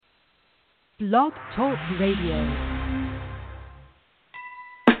Blog Talk Radio.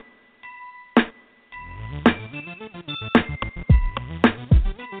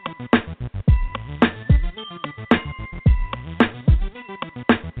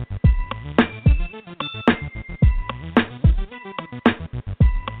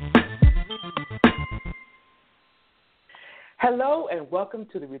 Hello and welcome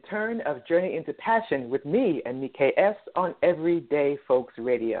to the return of Journey into Passion with me, Anika S, on Everyday Folks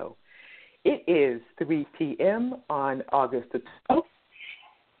Radio. It is 3 p.m. on August the 12th,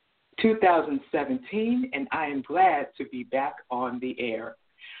 2017, and I am glad to be back on the air.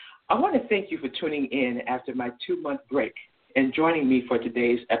 I want to thank you for tuning in after my 2-month break and joining me for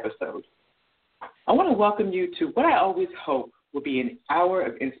today's episode. I want to welcome you to what I always hope will be an hour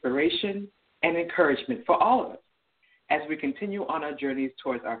of inspiration and encouragement for all of us as we continue on our journeys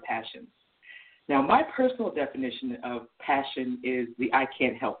towards our passions. Now, my personal definition of passion is the I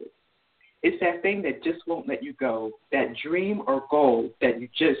can't help it. It's that thing that just won't let you go, that dream or goal that you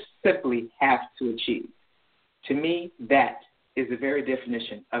just simply have to achieve. To me, that is the very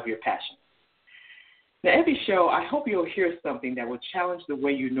definition of your passion. Now, every show, I hope you'll hear something that will challenge the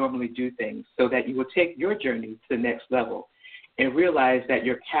way you normally do things so that you will take your journey to the next level and realize that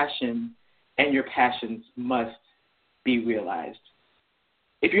your passion and your passions must be realized.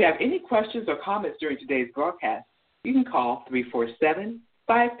 If you have any questions or comments during today's broadcast, you can call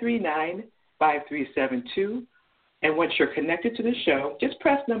 347-539-5372. And once you're connected to the show, just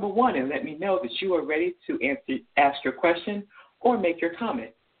press number 1 and let me know that you are ready to ask your question or make your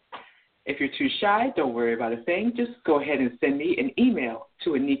comment. If you're too shy, don't worry about a thing. Just go ahead and send me an email to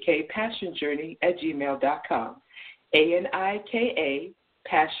anikapassionjourney@gmail.com, ANIKA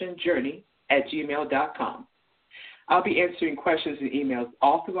passionjourney@gmail.com. I'll be answering questions and emails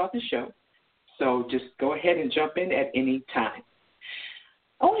all throughout the show, so just go ahead and jump in at any time.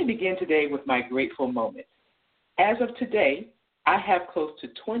 I want to begin today with my grateful moment. As of today, I have close to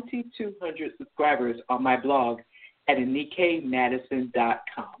 2,200 subscribers on my blog at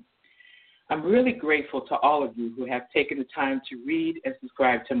AnikaMadison.com. I'm really grateful to all of you who have taken the time to read and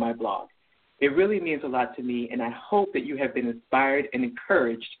subscribe to my blog. It really means a lot to me, and I hope that you have been inspired and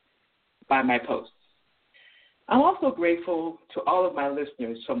encouraged by my posts. I'm also grateful to all of my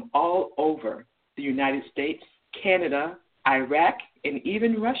listeners from all over the United States, Canada, Iraq, and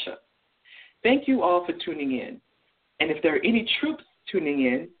even Russia. Thank you all for tuning in. And if there are any troops tuning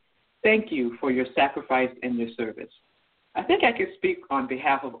in, thank you for your sacrifice and your service. I think I can speak on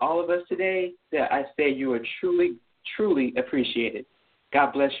behalf of all of us today that I say you are truly, truly appreciated.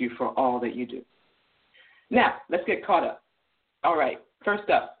 God bless you for all that you do. Now, let's get caught up. All right, first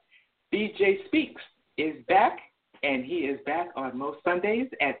up, BJ Speaks is back, and he is back on most Sundays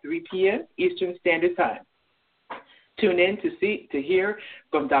at 3 p.m. Eastern Standard Time. Tune in to hear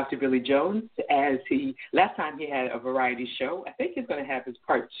from Dr. Billy Jones, as last time he had a variety show. I think he's going to have his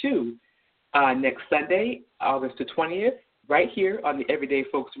part 2 next Sunday, August the 20th, right here on the Everyday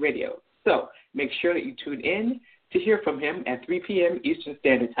Folks Radio. So make sure that you tune in to hear from him at 3 p.m. Eastern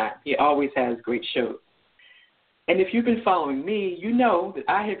Standard Time. He always has great shows. And if you've been following me, you know that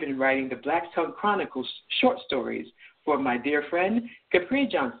I have been writing the Black Tongue Chronicles short stories for my dear friend, Capri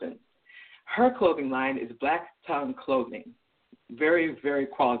Johnson. Her clothing line is Black Tongue Clothing. Very, very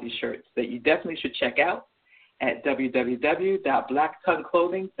quality shirts that you definitely should check out at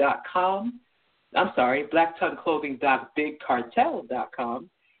www.blacktongueclothing.com. I'm sorry, blacktongueclothing.bigcartel.com.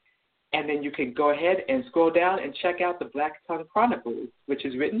 And then you can go ahead and scroll down and check out the Black Tongue Chronicles, which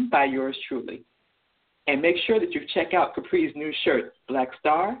is written by yours truly. And make sure that you check out Capri's new shirts, Black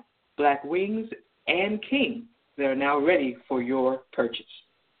Star, Black Wings, and King. They're now ready for your purchase.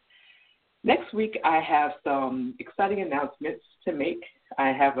 Next week, I have some exciting announcements to make.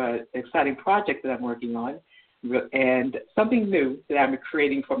 I have an exciting project that I'm working on and something new that I'm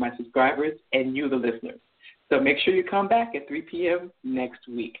creating for my subscribers and you, the listeners. So make sure you come back at 3 p.m. next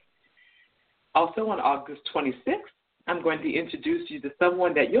week. Also on August 26th, I'm going to introduce you to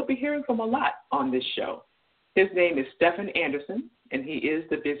someone that you'll be hearing from a lot on this show. His name is Stephen Anderson, and he is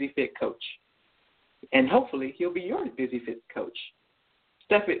the Busy Fit Coach. And hopefully he'll be your Busy Fit Coach.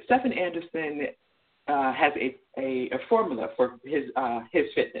 Stephen Anderson has a formula for his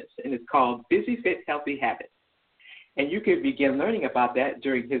fitness, and it's called Busy Fit Healthy Habits. And you can begin learning about that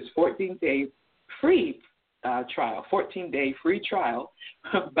during his 14-day free trial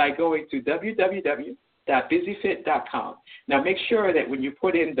by going to www.busyfit.com. Now, make sure that when you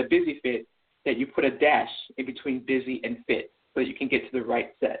put in the Busy Fit, that you put a dash in between busy and fit so that you can get to the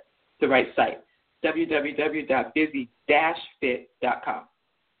right site, www.busy-fit.com.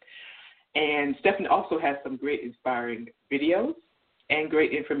 And Stephen also has some great inspiring videos and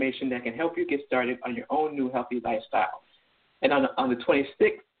great information that can help you get started on your own new healthy lifestyle. And on the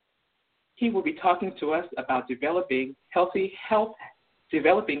 26th, he will be talking to us about developing healthy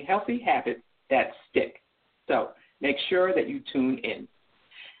habits that stick. So make sure that you tune in.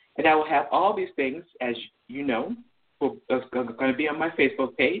 And I will have all these things, as you know, going to be on my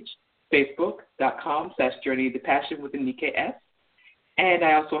Facebook page, facebook.com/Journey to Passion with Anika S. And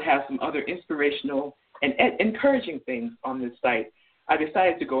I also have some other inspirational and encouraging things on this site. I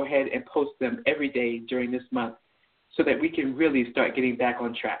decided to go ahead and post them every day during this month so that we can really start getting back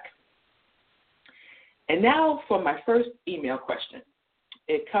on track. And now for my first email question.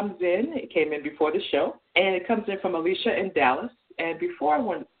 It came in before the show, and it comes in from Alicia in Dallas. And before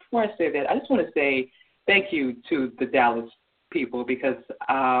I say that, I just want to say thank you to the Dallas people because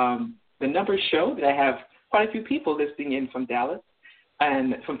the numbers show that I have quite a few people listening in from Dallas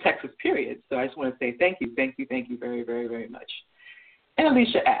and from Texas, period. So I just want to say thank you very, very, very much. And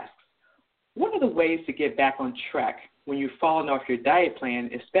Alicia asks, what are the ways to get back on track when you've fallen off your diet plan,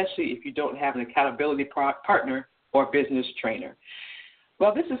 especially if you don't have an accountability partner or business trainer?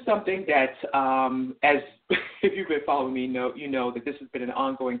 Well, this is something that, as if you've been following me, you know that this has been an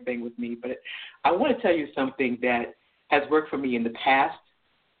ongoing thing with me. But I want to tell you something that has worked for me in the past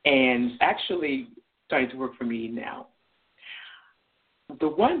and actually starting to work for me now. The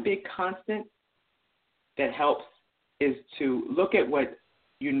one big constant that helps is to look at what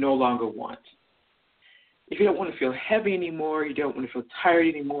you no longer want. If you don't want to feel heavy anymore, you don't want to feel tired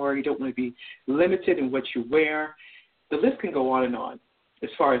anymore, you don't want to be limited in what you wear, the list can go on and on as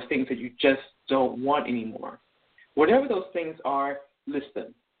far as things that you just don't want anymore. Whatever those things are, list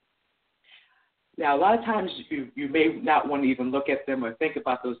them. Now, a lot of times you may not want to even look at them or think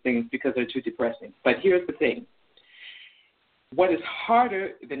about those things because they're too depressing. But here's the thing. What is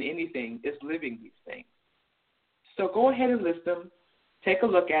harder than anything is living these things. So go ahead and list them, take a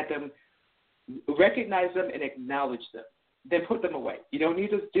look at them, recognize them, and acknowledge them. Then put them away. You don't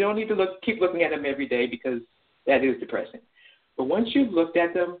need to keep looking at them every day because that is depressing. But once you've looked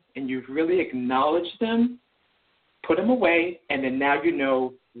at them and you've really acknowledged them, put them away, and then now you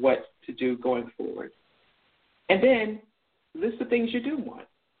know what to do going forward. And then list the things you do want.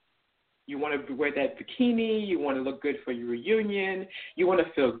 You want to wear that bikini. You want to look good for your reunion. You want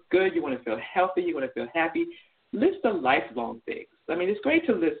to feel good. You want to feel healthy. You want to feel happy. List the lifelong things. I mean, it's great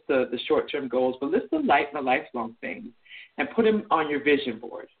to list the short-term goals, but list the lifelong things and put them on your vision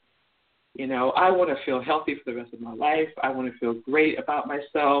board. You know, I want to feel healthy for the rest of my life. I want to feel great about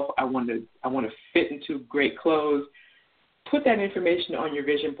myself. I want to fit into great clothes. Put that information on your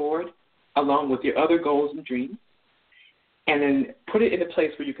vision board along with your other goals and dreams, and then put it in a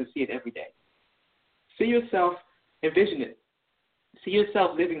place where you can see it every day. See yourself, envision it. See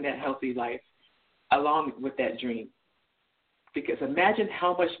yourself living that healthy life along with that dream. Because imagine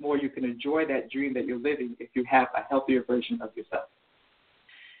how much more you can enjoy that dream that you're living if you have a healthier version of yourself.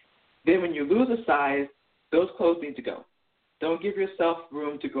 Then when you lose a size, those clothes need to go. Don't give yourself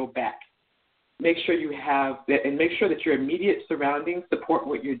room to go back. Make sure you have that, and make sure that your immediate surroundings support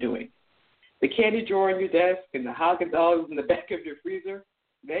what you're doing. The candy drawer on your desk and the Haagen-Dazs in the back of your freezer,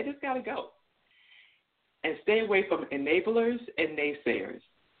 they just got to go. And stay away from enablers and naysayers.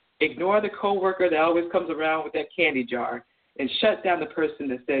 Ignore the coworker that always comes around with that candy jar and shut down the person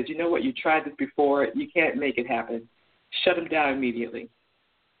that says, you know what, you tried this before, you can't make it happen. Shut them down immediately.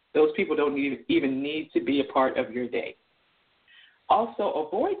 Those people don't even need to be a part of your day. Also,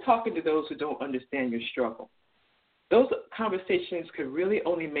 avoid talking to those who don't understand your struggle. Those conversations could really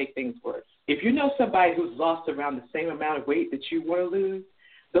only make things worse. If you know somebody who's lost around the same amount of weight that you want to lose,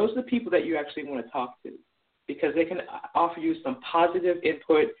 those are the people that you actually want to talk to because they can offer you some positive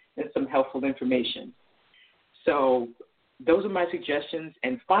input and some helpful information. So those are my suggestions.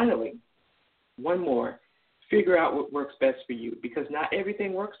 And finally, one more. Figure out what works best for you because not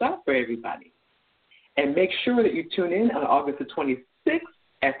everything works out for everybody. And make sure that you tune in on August the 26th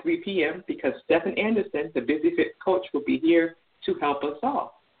at 3 p.m. because Stephen Anderson, the Busy Fit Coach, will be here to help us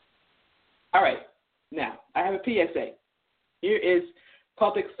all. All right. Now, I have a PSA. Here is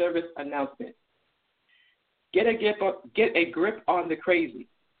public service announcement. Get a grip on the crazy.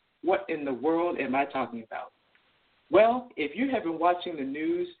 What in the world am I talking about? Well, if you have been watching the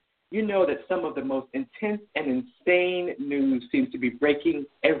news, you know that some of the most intense and insane news seems to be breaking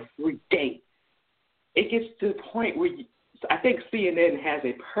every day. It gets to the point where I think CNN has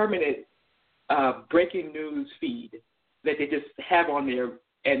a permanent breaking news feed that they just have on there,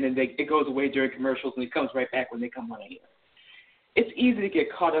 and then it goes away during commercials, and it comes right back when they come on air. It's easy to get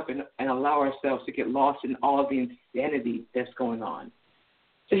caught up and allow ourselves to get lost in all the insanity that's going on.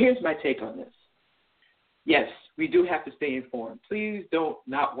 So here's my take on this. Yes, we do have to stay informed. Please don't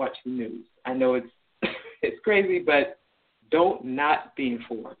not watch the news. I know it's it's crazy, but don't not be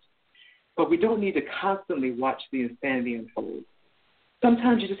informed. But we don't need to constantly watch the insanity unfold.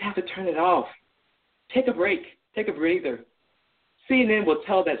 Sometimes you just have to turn it off. Take a break. Take a breather. CNN will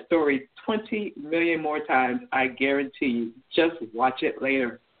tell that story 20 million more times, I guarantee you. Just watch it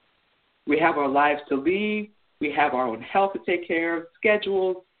later. We have our lives to lead. We have our own health to take care of,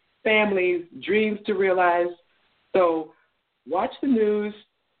 schedules, families, dreams to realize. So watch the news.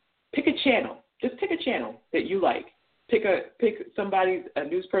 Pick a channel. Just pick a channel that you like. Pick a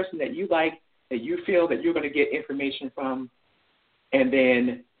news person that you like, that you feel that you're going to get information from. And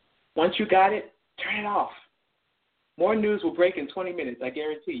then once you got it, turn it off. More news will break in 20 minutes, I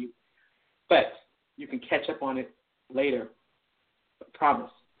guarantee you. But you can catch up on it later. I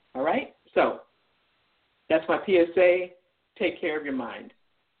promise. All right? So that's my PSA. Take care of your mind.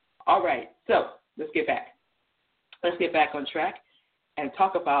 All right. So let's get back. Let's get back on track and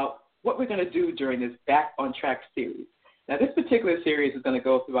talk about what we're going to do during this Back on Track series. Now, this particular series is going to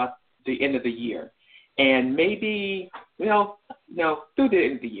go throughout the end of the year. And maybe, through the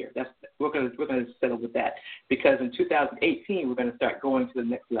end of the year. We're going to settle with that, because in 2018 we're going to start going to the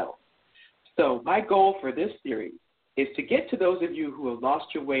next level. So my goal for this series is to get to those of you who have lost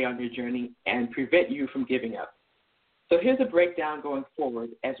your way on your journey and prevent you from giving up. So here's a breakdown going forward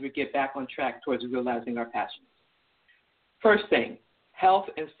as we get back on track towards realizing our passions. First thing, health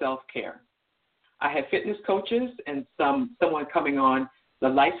and self-care. I have fitness coaches and someone coming on, the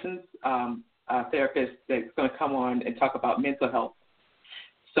licensed therapist that's going to come on and talk about mental health.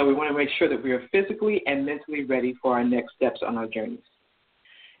 So we want to make sure that we are physically and mentally ready for our next steps on our journeys.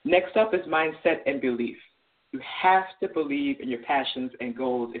 Next up is mindset and belief. You have to believe in your passions and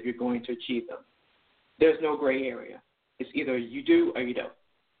goals if you're going to achieve them. There's no gray area. It's either you do or you don't.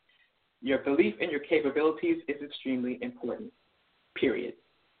 Your belief in your capabilities is extremely important, period.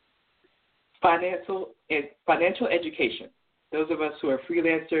 Financial education. Those of us who are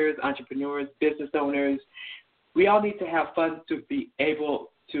freelancers, entrepreneurs, business owners, we all need to have funds to be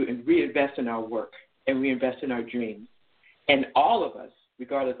able to reinvest in our work and reinvest in our dreams. And all of us,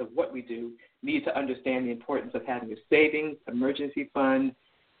 regardless of what we do, need to understand the importance of having a savings, emergency fund,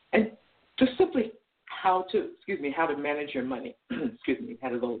 and just simply how to manage your money.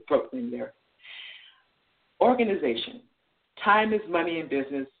 Had a little throat thing there. Organization. Time is money in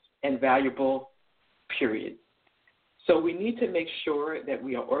business and valuable, period. So we need to make sure that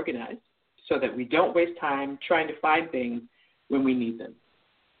we are organized so that we don't waste time trying to find things when we need them.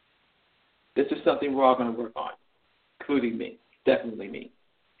 This is something we're all going to work on, including me, definitely me.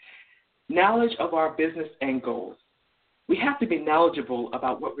 Knowledge of our business and goals. We have to be knowledgeable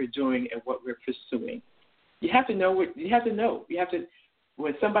about what we're doing and what we're pursuing. You have to know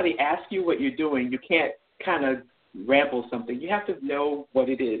when somebody asks you what you're doing, you can't kind of ramble something. You have to know what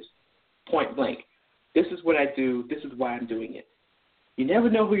it is, point blank. This is what I do. This is why I'm doing it. You never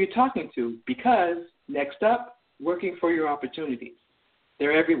know who you're talking to, because next up, working for your opportunities.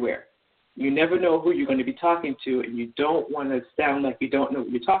 They're everywhere. You never know who you're going to be talking to, and you don't want to sound like you don't know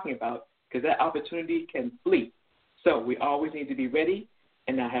what you're talking about, because that opportunity can flee. So we always need to be ready,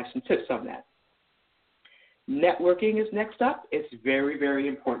 and I have some tips on that. Networking is next up. It's very, very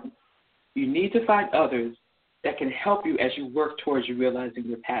important. You need to find others that can help you as you work towards you realizing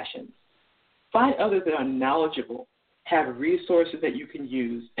your passions. Find others that are knowledgeable, have resources that you can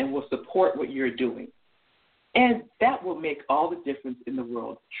use, and will support what you're doing. And that will make all the difference in the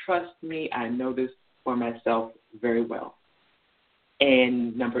world. Trust me, I know this for myself very well.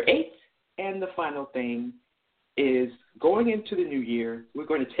 And number 8, and the final thing, is going into the new year, we're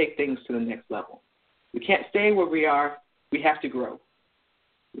going to take things to the next level. We can't stay where we are. We have to grow.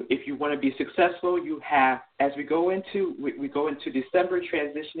 If you want to be successful, you have, as we go into December,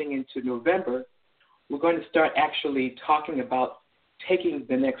 transitioning into November, we're going to start actually talking about taking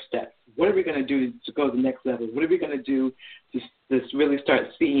the next step. What are we going to do to go to the next level? What are we going to do to really start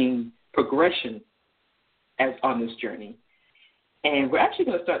seeing progression on this journey? And we're actually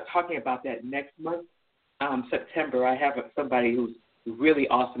going to start talking about that next month, September. I have somebody who's really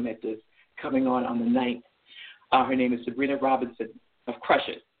awesome at this coming on the 9th. Her name is Sabrina Robinson of Crush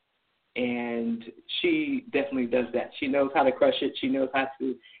It. And she definitely does that. She knows how to crush it. She knows how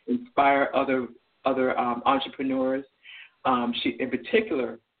to inspire other entrepreneurs. In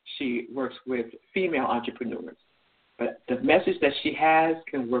particular, she works with female entrepreneurs. But the message that she has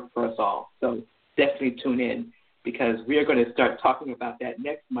can work for us all. So definitely tune in, because we are going to start talking about that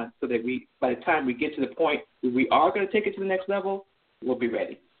next month, so that by the time we get to the point where we are going to take it to the next level, we'll be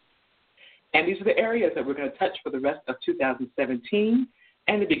ready. And these are the areas that we're going to touch for the rest of 2017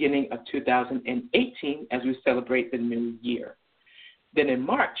 and the beginning of 2018 as we celebrate the new year. Then in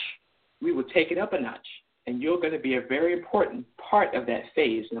March, we will take it up a notch, and you're going to be a very important part of that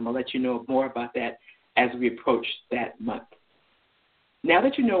phase, and I'm going to let you know more about that as we approach that month. Now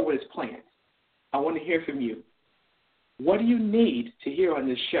that you know what is planned, I want to hear from you. What do you need to hear on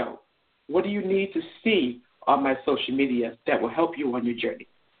this show? What do you need to see on my social media that will help you on your journey?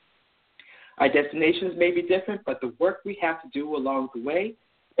 Our destinations may be different, but the work we have to do along the way,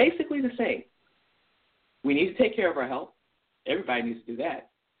 basically the same. We need to take care of our health. Everybody needs to do that.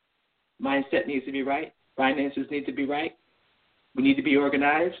 Mindset needs to be right. Finances need to be right. We need to be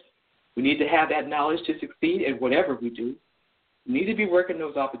organized. We need to have that knowledge to succeed in whatever we do. We need to be working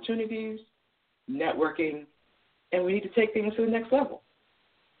those opportunities, networking, and we need to take things to the next level.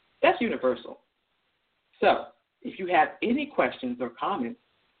 That's universal. So if you have any questions or comments,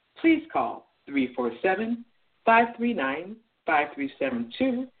 please call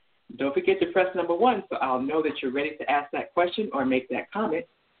 347-539-5372. Don't forget to press number 1 so I'll know that you're ready to ask that question or make that comment.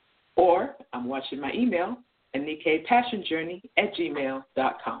 Or I'm watching my email,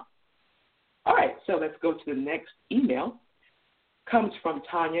 anikapassionjourney@gmail.com. All right, so let's go to the next email. Comes from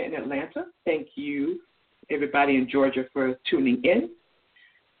Tanya in Atlanta. Thank you, everybody in Georgia, for tuning in.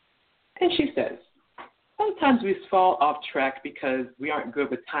 And she says, sometimes we fall off track because we aren't good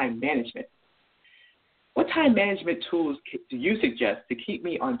with time management. What time management tools do you suggest to keep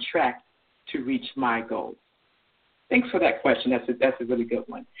me on track to reach my goals? Thanks for that question. That's a really good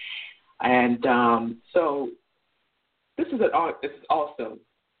one. And so this is also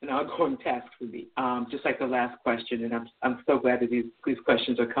an ongoing task for me, just like the last question, and I'm so glad that these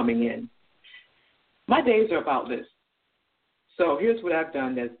questions are coming in. My days are about lists. So here's what I've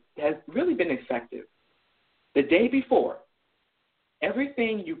done that has really been effective. The day before,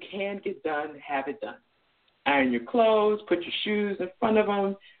 everything you can get done, have it done. Iron your clothes, put your shoes in front of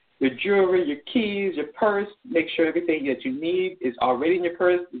them, your jewelry, your keys, your purse. Make sure everything that you need is already in your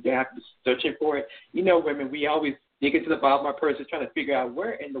purse. You don't have to be searching for it. You know, women, we always dig into the bottom of our purse and trying to figure out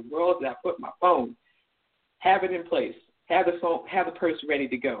where in the world did I put my phone. Have it in place. Have the phone, have the purse ready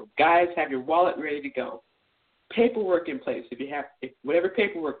to go. Guys, have your wallet ready to go. Paperwork in place. If whatever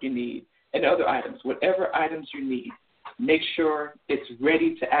paperwork you need and other items, whatever items you need, make sure it's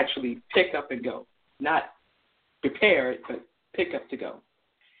ready to actually pick up and go. Not prepare it, but pick up to go.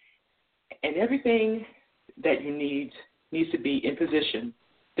 And everything that you need needs to be in position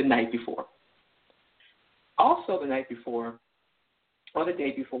the night before. Also the night before or the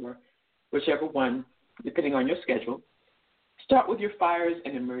day before, whichever one, depending on your schedule, start with your fires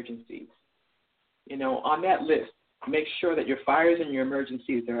and emergencies. You know, on that list, make sure that your fires and your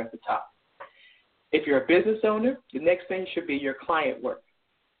emergencies are at the top. If you're a business owner, the next thing should be your client work.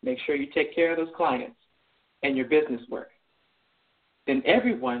 Make sure you take care of those clients and your business work. Then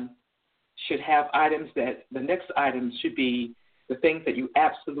everyone should have items that the next items should be the things that you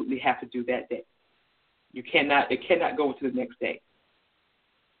absolutely have to do that day. It cannot go to the next day.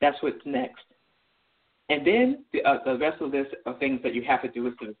 That's what's next. And then the rest of the list of things that you have to do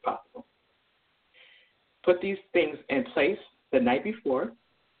as soon as possible. Put these things in place the night before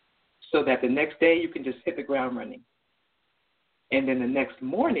so that the next day you can just hit the ground running. And then the next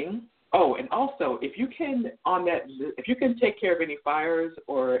morning, and also if you can take care of any fires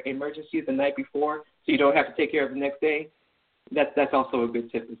or emergencies the night before so you don't have to take care of the next day, that's also a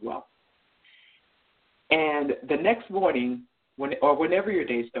good tip as well. And the next morning, whenever your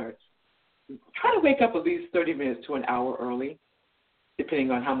day starts, try to wake up at least 30 minutes to an hour early,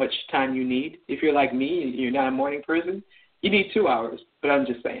 depending on how much time you need. If you're like me, you're not a morning person, you need 2 hours, but I'm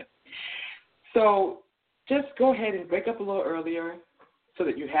just saying. So just go ahead and wake up a little earlier so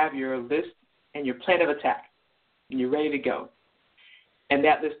that you have your list and your plan of attack, and you're ready to go. And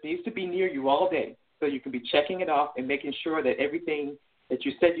that list needs to be near you all day so you can be checking it off and making sure that everything that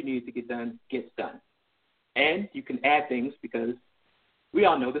you said you needed to get done gets done. And you can add things because we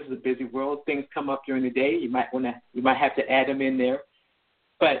all know this is a busy world. Things come up during the day. You might have to add them in there.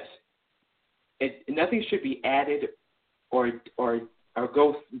 But nothing should be added or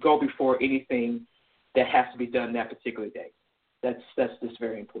go before anything that has to be done that particular day. That's just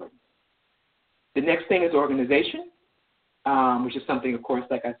very important. The next thing is organization, which is something, of course,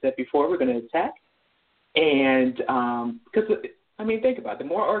 like I said before, we're going to attack. And because, think about it. The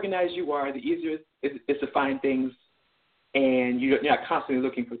more organized you are, the easier it is to find things, and you're not constantly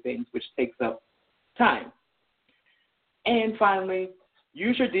looking for things, which takes up time. And finally,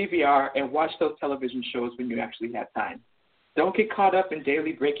 use your DVR and watch those television shows when you actually have time. Don't get caught up in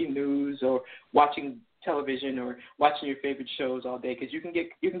daily breaking news or watching television or watching your favorite shows all day, because you can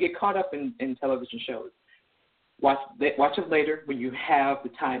get caught up in television shows. Watch them later when you have the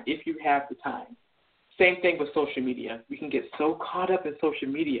time, if you have the time. Same thing with social media. We can get so caught up in social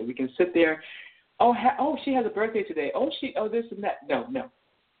media. We can sit there, she has a birthday today. This and that. No.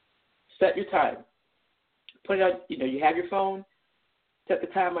 Set your time. Put it on, you have your phone, set the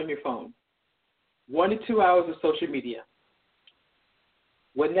time on your phone. 1 to 2 hours of social media.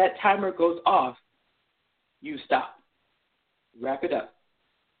 When that timer goes off, you stop. Wrap it up.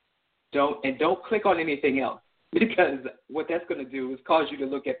 Don't click on anything else, because what that's going to do is cause you to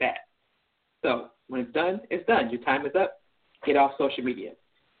look at that. So when it's done, it's done. Your time is up. Get off social media.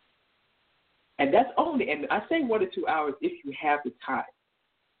 And that's and I say 1 to 2 hours if you have the time.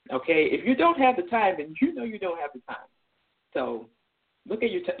 Okay? If you don't have the time, then you know you don't have the time. So look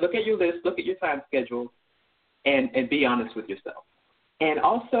at your list, look at your time schedule, and be honest with yourself. And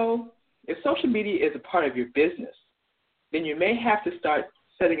also, if social media is a part of your business, then you may have to start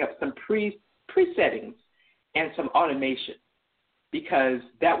setting up some pre-settings and some automation, because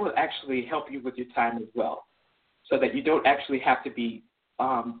that will actually help you with your time as well, so that you don't actually have to be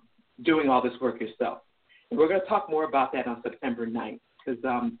doing all this work yourself. And we're going to talk more about that on September 9th, because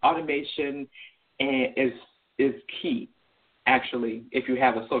automation is key, actually, if you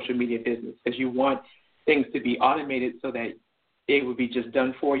have a social media business, because you want things to be automated so that it will be just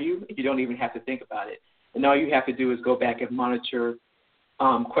done for you. You don't even have to think about it. And all you have to do is go back and monitor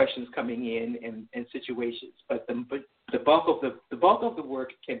questions coming in and situations. But the bulk of the work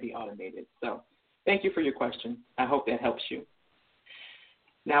can be automated. So thank you for your question. I hope that helps you.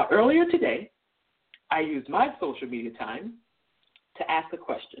 Now, earlier today, I used my social media time to ask a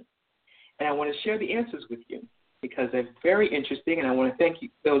question. And I want to share the answers with you because they're very interesting, and I want to thank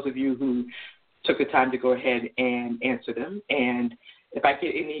those of you who took the time to go ahead and answer them. And if I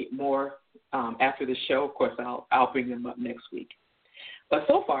get any more after the show, of course, I'll bring them up next week. But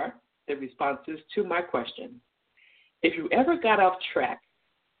so far, the responses to my question: if you ever got off track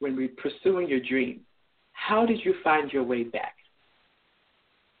when pursuing your dream, how did you find your way back?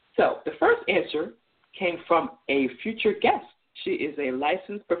 So the first answer came from a future guest. She is a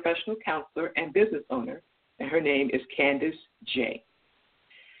licensed professional counselor and business owner, and her name is Candace J.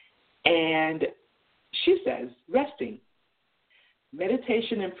 And she says, resting.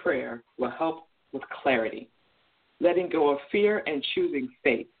 Meditation and prayer will help with clarity, letting go of fear and choosing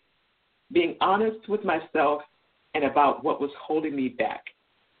faith, being honest with myself and about what was holding me back.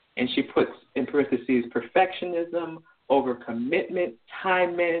 And she puts in parentheses perfectionism, overcommitment,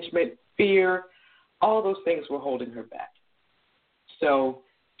 time management, fear, all those things were holding her back. So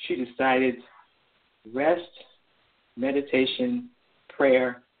she decided rest, meditation,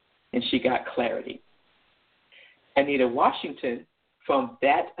 prayer, and she got clarity. Anita Washington from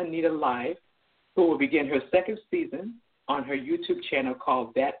That Anita Live, who will begin her second season on her YouTube channel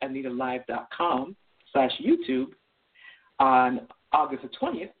called thatanitalive.com/YouTube on August the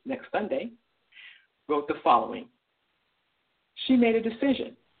 20th, next Sunday, wrote the following. She made a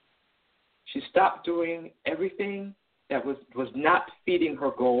decision. She stopped doing everything that was not feeding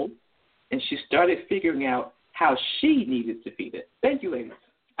her goal, and she started figuring out how she needed to feed it. Thank you, ladies.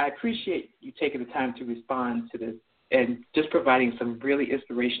 I appreciate you taking the time to respond to this and just providing some really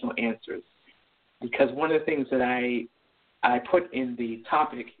inspirational answers, because one of the things that I put in the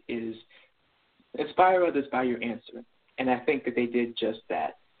topic is inspire others by your answer, and I think that they did just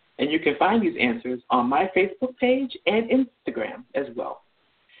that. And you can find these answers on my Facebook page and Instagram as well.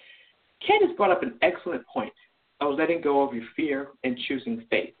 Candace brought up an excellent point of letting go of your fear and choosing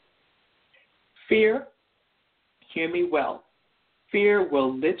faith. Fear, hear me well, fear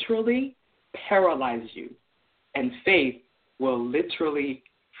will literally paralyze you, and faith will literally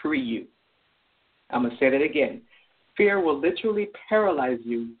free you. I'm going to say that again. Fear will literally paralyze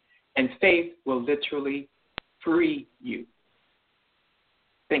you, and faith will literally free you.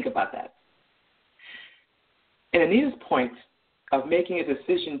 Think about that. And Anita's point of making a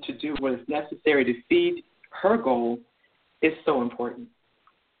decision to do what is necessary to feed her goal is so important.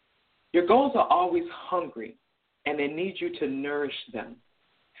 Your goals are always hungry, and they need you to nourish them.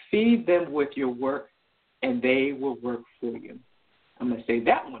 Feed them with your work, and they will work for you. I'm going to say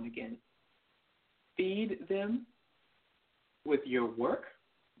that one again. Feed them with your work.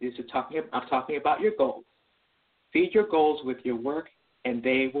 I'm talking about your goals. Feed your goals with your work, and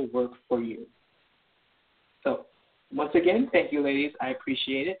they will work for you. So, once again, thank you, ladies. I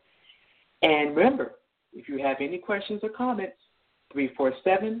appreciate it. And remember, if you have any questions or comments,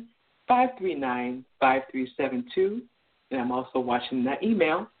 347-539-5372. And I'm also watching that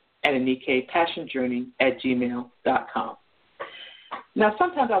email at anikapassionjourney@gmail.com. Now,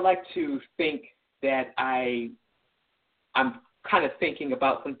 sometimes I like to think that I'm kind of thinking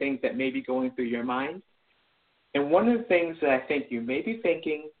about some things that may be going through your mind. And one of the things that I think you may be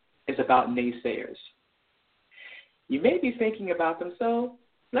thinking is about naysayers. You may be thinking about them, so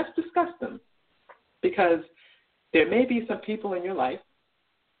let's discuss them. Because there may be some people in your life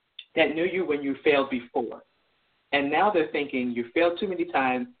that knew you when you failed before. And now they're thinking you failed too many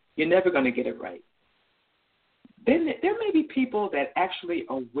times, you're never going to get it right. Then there may be people that actually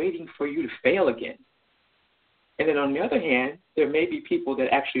are waiting for you to fail again. And then on the other hand, there may be people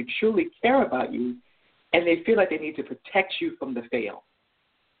that actually truly care about you and they feel like they need to protect you from the fail.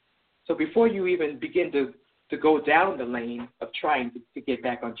 So before you even begin to go down the lane of trying to get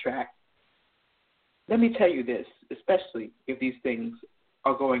back on track, let me tell you this, especially if these things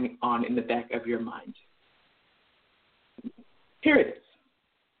are going on in the back of your mind. Here it is.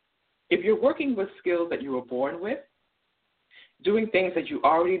 If you're working with skills that you were born with, doing things that you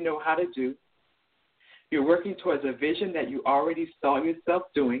already know how to do, you're working towards a vision that you already saw yourself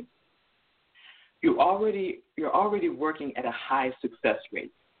doing, you're already working at a high success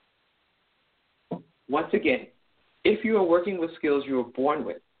rate. Once again, if you are working with skills you were born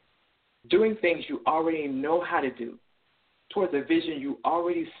with, doing things you already know how to do, towards a vision you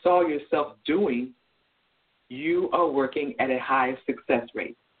already saw yourself doing, you are working at a high success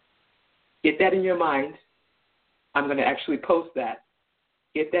rate. Get that in your mind. I'm going to actually post that.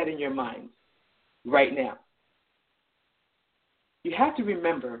 Get that in your mind right now. You have to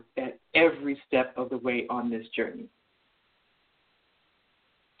remember that every step of the way on this journey,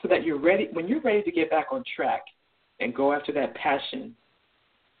 so that you're ready. When you're ready to get back on track and go after that passion,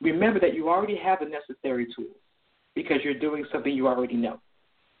 remember that you already have the necessary tools because you're doing something you already know.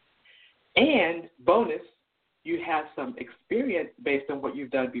 And bonus, you have some experience based on what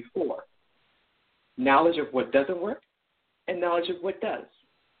you've done before. Knowledge of what doesn't work and knowledge of what does.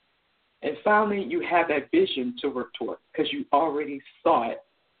 And finally, you have that vision to work toward because you already saw it.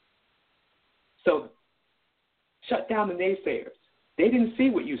 So shut down the naysayers. They didn't see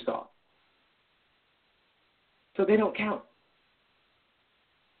what you saw. So they don't count.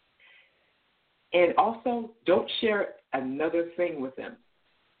 And also, don't share another thing with them.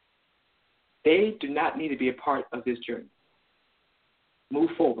 They do not need to be a part of this journey. Move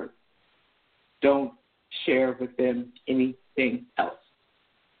forward. Don't share with them anything else.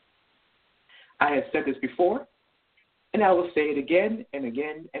 I have said this before, and I will say it again and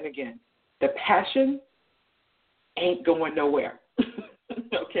again and again. The passion ain't going nowhere.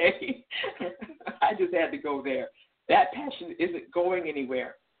 Okay? I just had to go there. That passion isn't going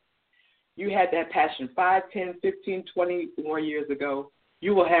anywhere. You had that passion 5, 10, 15, 20 more years ago.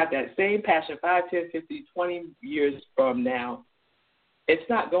 You will have that same passion 5, 10, 15, 20 years from now. It's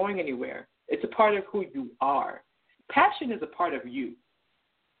not going anywhere. It's a part of who you are. Passion is a part of you.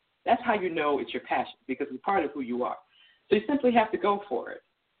 That's how you know it's your passion, because it's part of who you are. So you simply have to go for it.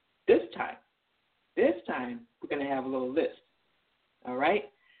 This time, we're going to have a little list. All right?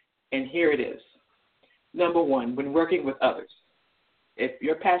 And here it is. Number one, when working with others. If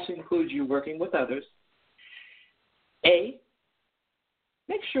your passion includes you working with others, A,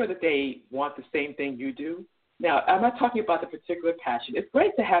 make sure that they want the same thing you do. Now, I'm not talking about the particular passion. It's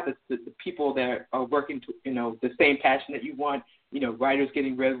great to have the people that are working to, the same passion that you want. Writers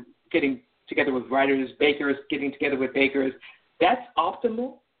getting together with writers, bakers getting together with bakers. That's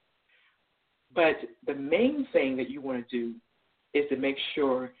optimal. But the main thing that you want to do is to make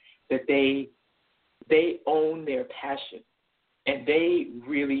sure that they own their passion and they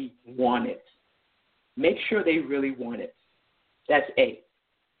really want it. Make sure they really want it. That's A.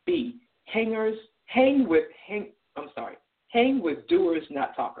 B. Hang with doers,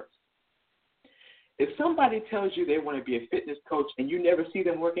 not talkers. If somebody tells you they want to be a fitness coach and you never see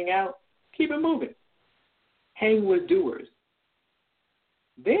them working out, keep it moving. Hang with doers.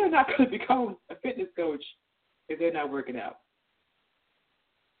 They're not going to become a fitness coach if they're not working out.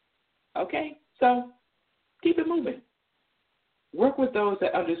 Okay? So keep it moving. Work with those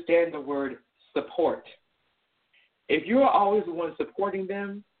that understand the word support. If you're always the one supporting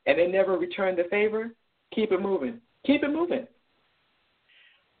them and they never return the favor, keep it moving. Keep it moving.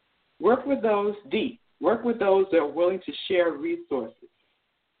 Work with those, D, work with those that are willing to share resources.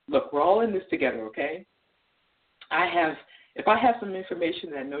 Look, we're all in this together, okay? If I have some information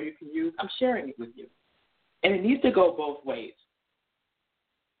that I know you can use, I'm sharing it with you. And it needs to go both ways.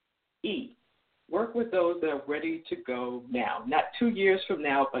 E, work with those that are ready to go now, not 2 years from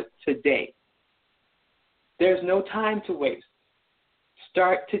now, but today. There's no time to waste.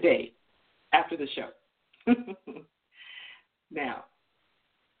 Start today, after the show. Now,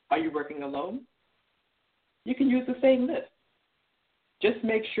 are you working alone? You can use the same list. Just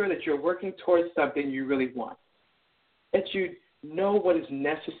make sure that you're working towards something you really want, that you know what is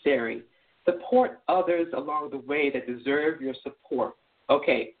necessary Support others along the way that deserve your support.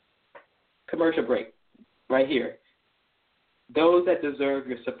 Okay, commercial break right here. Those that deserve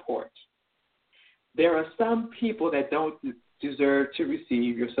your support. There are some people that don't deserve to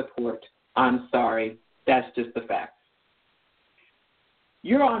receive your support. I'm sorry. That's just the fact.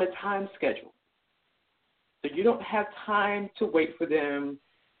 You're on a time schedule, so you don't have time to wait for them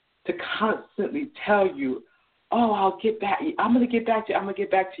to constantly tell you, oh, I'll get back. I'm going to get back to you. I'm going to get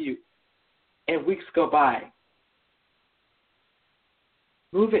back to you. And weeks go by.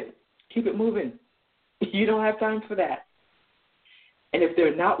 Move it. Keep it moving. You don't have time for that. And if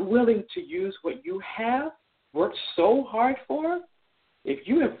they're not willing to use what you have worked so hard for, if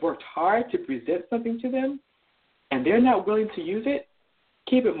you have worked hard to present something to them and they're not willing to use it,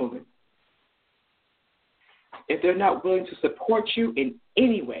 keep it moving. If they're not willing to support you in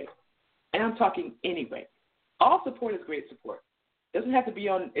any way, and I'm talking any way, all support is great support. It doesn't have to be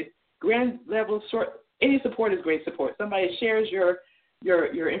on a grand level, short. Any support is great support. Somebody shares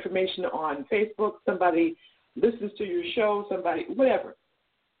your information on Facebook, somebody listens to your show, somebody, whatever.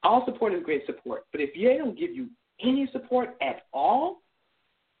 All support is great support. But if they don't give you any support at all,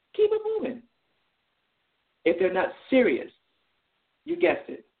 keep it moving. If they're not serious, you guessed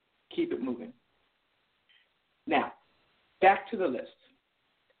it, keep it moving. Now, back to the list.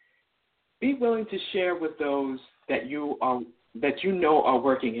 Be willing to share with those that you know are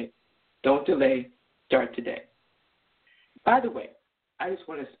working it. Don't delay. Start today. By the way, I just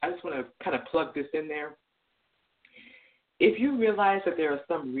want to kind of plug this in there. If you realize that there are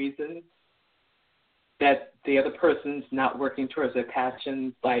some reasons that the other person's not working towards their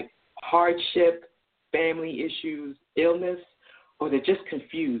passions, like hardship, family issues, illness, or they're just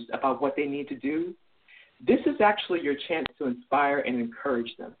confused about what they need to do, this is actually your chance to inspire and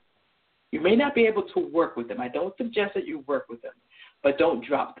encourage them. You may not be able to work with them. I don't suggest that you work with them, but don't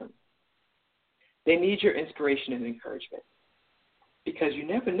drop them. They need your inspiration and encouragement because you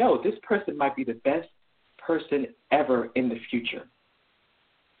never know. This person might be the best person ever in the future.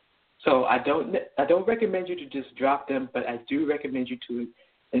 So I don't recommend you to just drop them, but I do recommend you to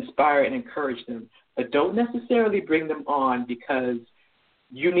inspire and encourage them. But don't necessarily bring them on because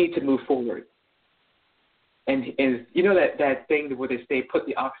you need to move forward. And you know that thing where they say put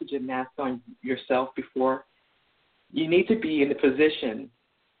the oxygen mask on yourself before? You need to be in the position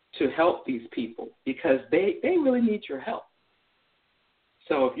to help these people because they really need your help.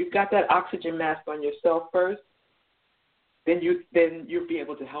 So if you've got that oxygen mask on yourself first, then you'll be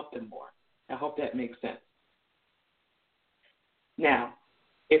able to help them more. I hope that makes sense. Now,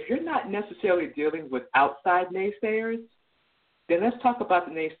 if you're not necessarily dealing with outside naysayers, then let's talk about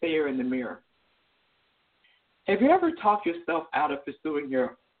the naysayer in the mirror. Have you ever talked yourself out of pursuing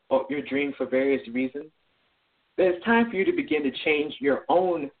your dream for various reasons? Then it's time for you to begin to change your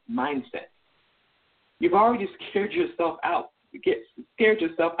own mindset. You've already scared yourself out. Scared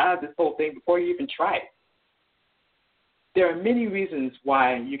yourself out of this whole thing before you even try it. There are many reasons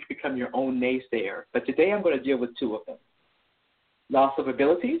why you can become your own naysayer, but today I'm going to deal with two of them: loss of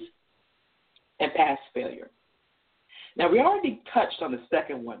abilities and past failure. Now, we already touched on the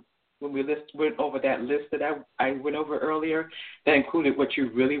second one when we went over that list that I went over earlier that included what you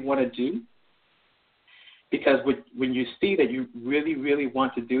really want to do. Because when you see that you really, really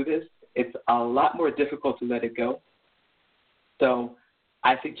want to do this, it's a lot more difficult to let it go. So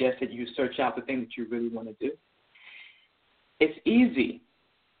I suggest that you search out the thing that you really want to do. It's easy.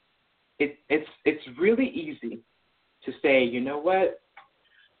 It's really easy to say, you know what,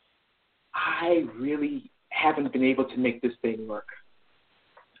 I really haven't been able to make this thing work.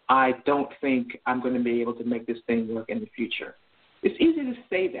 I don't think I'm going to be able to make this thing work in the future. It's easy to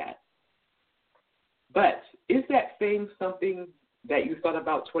say that. But is that thing something that you thought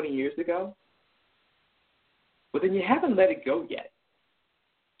about 20 years ago? Well, then you haven't let it go yet.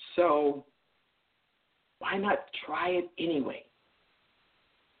 So why not try it anyway?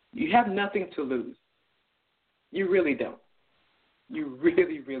 You have nothing to lose. You really don't. You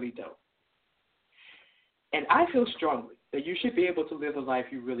really, really don't. And I feel strongly that you should be able to live the life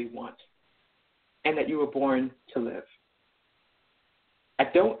you really want and that you were born to live. I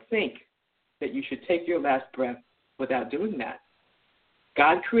don't think that you should take your last breath without doing that.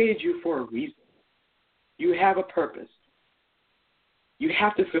 God created you for a reason. You have a purpose. You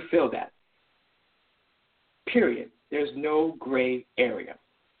have to fulfill that. Period. There's no gray area.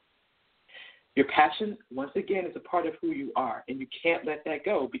 Your passion, once again, is a part of who you are, and you can't let that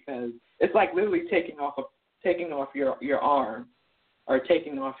go because it's like literally taking off your arm or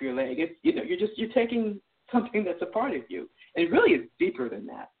taking off your leg. It's, you're taking something that's a part of you. And it really is deeper than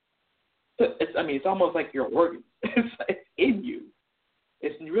that. It's almost like your organ. It's in you.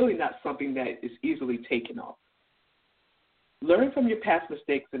 It's really not something that is easily taken off. Learn from your past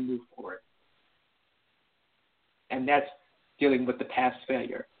mistakes and move forward. And that's dealing with the past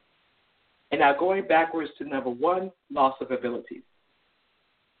failure. And now going backwards to number 1, loss of abilities.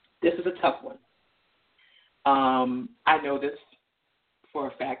 This is a tough one. I know this for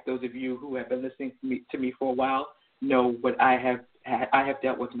a fact. Those of you who have been listening to me for a while know what I have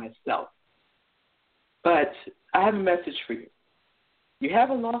dealt with myself. But I have a message for you. You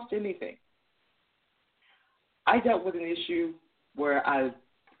haven't lost anything. I dealt with an issue where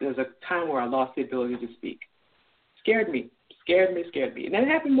there's a time where I lost the ability to speak. Scared me. And that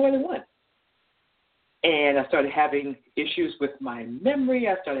happened more than once. And I started having issues with my memory.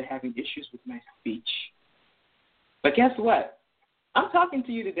 I started having issues with my speech. But guess what? I'm talking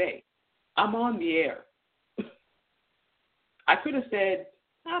to you today. I'm on the air. I could have said,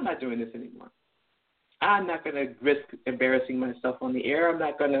 I'm not doing this anymore. I'm not going to risk embarrassing myself on the air. I'm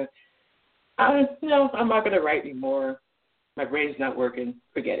not going to write anymore. My brain's not working.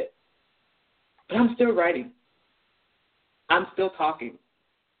 Forget it. But I'm still writing. I'm still talking.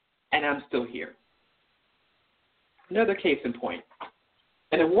 And I'm still here. Another case in point.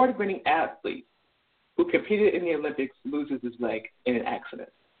 An award-winning athlete who competed in the Olympics loses his leg in an accident.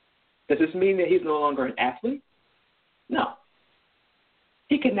 Does this mean that he's no longer an athlete? No.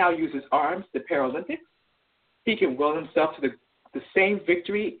 He can now use his arms at the Paralympics. He can will himself to the same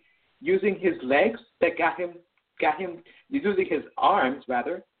victory using his legs that got him using his arms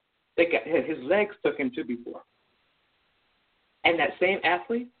rather, that his legs took him to before. And that same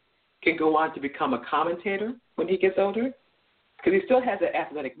athlete can go on to become a commentator when he gets older, because he still has that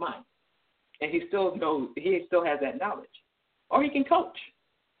athletic mind, and he still has that knowledge. Or he can coach.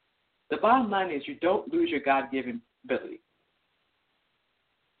 The bottom line is you don't lose your God-given ability.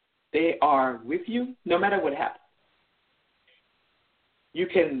 They are with you no matter what happens. You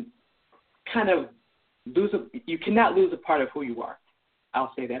can you cannot lose a part of who you are.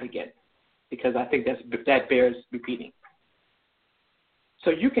 I'll say that again, because I think that bears repeating. So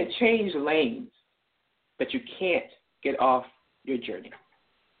you can change lanes, but you can't get off your journey.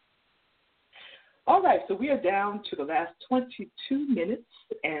 All right, so we are down to the last 22 minutes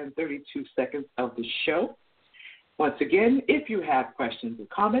and 32 seconds of the show. Once again, if you have questions or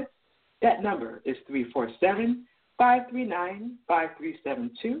comments, that number is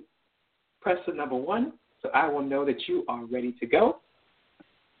 347-539-5372. Press the number 1 so I will know that you are ready to go.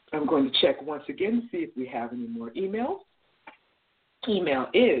 I'm going to check once again to see if we have any more emails. Email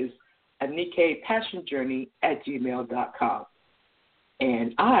is anikapassionjourney@gmail.com.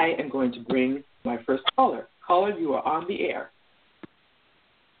 And I am going to bring my first caller. Caller, you are on the air.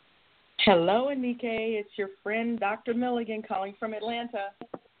 Hello, Anika. It's your friend, Dr. Milligan, calling from Atlanta.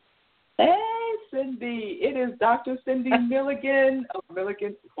 Hey, Cindy. It is Dr. Cindy Milligan of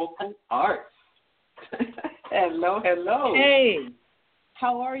Milligan Vocal Arts. Hello. Hey,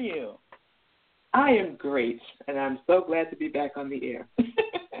 how are you? I am great, and I'm so glad to be back on the air.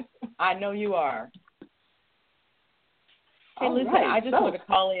 I know you are. Hey, All listen, right, I just want to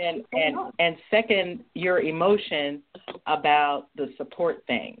call in and second your emotion about the support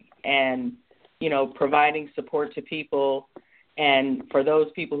thing and, providing support to people, and for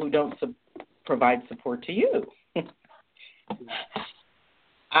those people who don't provide support to you.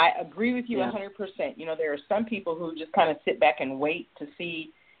 I agree with you 100%. There are some people who just kind of sit back and wait to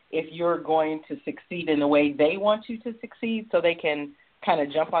see if you're going to succeed in the way they want you to succeed so they can kind of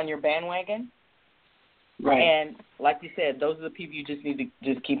jump on your bandwagon. Right. And like you said, those are the people you just need to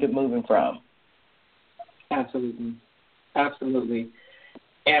just keep it moving from. Absolutely.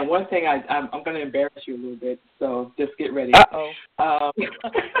 And one thing, I'm going to embarrass you a little bit, so just get ready. Uh-oh.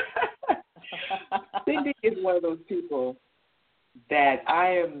 Cindy is one of those people that I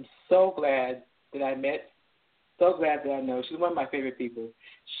am so glad that I met, so glad that I know. She's one of my favorite people.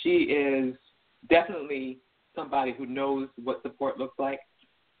 She is definitely somebody who knows what support looks like,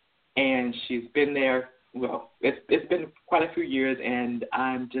 and she's been there. Well, it's been quite a few years, and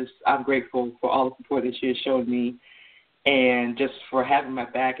I'm grateful for all the support that she has shown me, and just for having my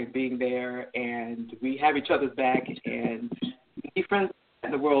back and being there, and we have each other's back, and be friends in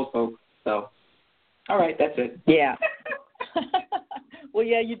the world, folks. So, all right, that's it. Yeah. Well,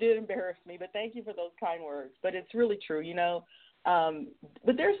 yeah, you did embarrass me, but thank you for those kind words. But it's really true,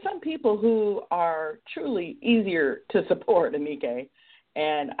 but there's some people who are truly easier to support, Anika.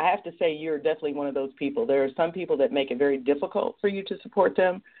 And I have to say you're definitely one of those people. There are some people that make it very difficult for you to support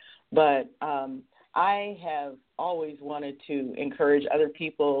them, but I have always wanted to encourage other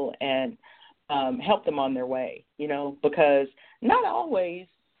people and help them on their way, because not always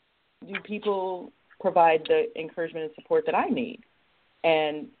do people provide the encouragement and support that I need.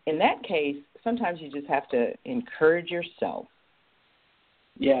 And in that case, sometimes you just have to encourage yourself.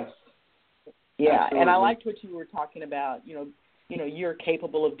 Yes. Yeah, absolutely. and I liked what you were talking about. You're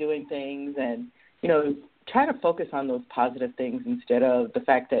capable of doing things, and try to focus on those positive things instead of the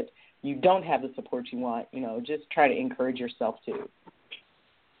fact that you don't have the support you want. Just try to encourage yourself too.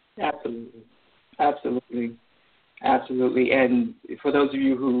 Absolutely. Absolutely. Absolutely. And for those of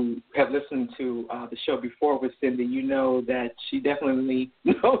you who have listened to the show before with Cindy, you know that she definitely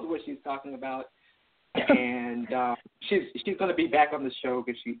knows what she's talking about. And she's going to be back on the show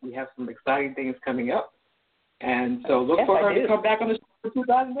because we have some exciting things coming up. And so look for her to come back on the show for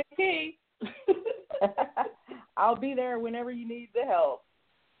 2018. I'll be there whenever you need the help.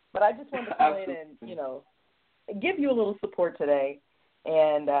 But I just wanted to come in and, give you a little support today.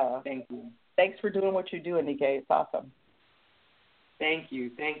 And thank you. Thanks for doing what you're doing, Anika. It's awesome. Thank you.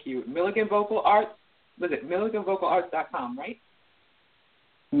 Milligan Vocal Arts, was it MilliganVocalArts.com, right?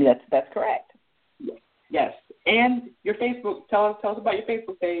 Yes, that's correct. Yes. And your Facebook, tell us about your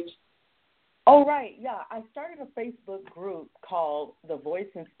Facebook page. Oh, right. Yeah, I started a Facebook group called the Voice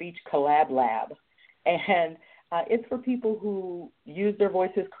and Speech Collab Lab. And it's for people who use their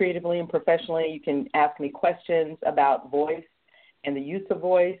voices creatively and professionally. You can ask me questions about voice and the use of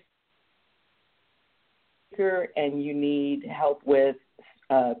voice. And you need help with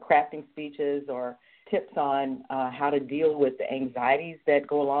crafting speeches or tips on how to deal with the anxieties that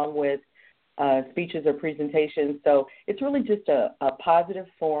go along with speeches or presentations. So it's really just a positive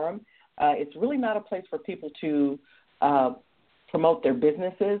forum. It's really not a place for people to promote their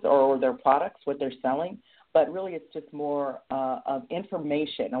businesses or their products, what they're selling, but really it's just more of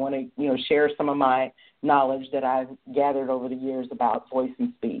information. I want to share some of my knowledge that I've gathered over the years about voice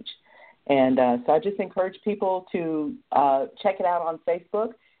and speech. And so I just encourage people to check it out on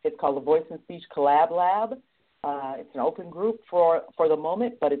Facebook. It's called the Voice and Speech Collab Lab. It's an open group for the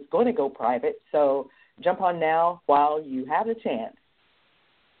moment, but it's going to go private. So jump on now while you have the chance.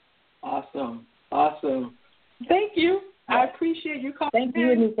 Awesome. Thank you. I appreciate you calling. Thank you,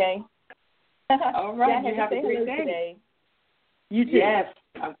 Anika. All right. Yeah, you have a great day. Today. You too. Yes,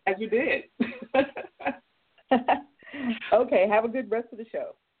 I'm glad you did. Okay. Have a good rest of the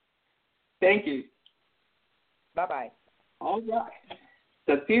show. Thank you. Bye-bye. All right.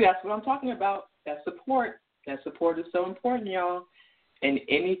 So, see, that's what I'm talking about, that support. That support is so important, y'all. In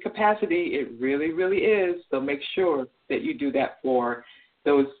any capacity, it really, really is. So make sure that you do that for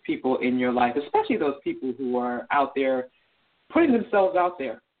those people in your life, especially those people who are out there putting themselves out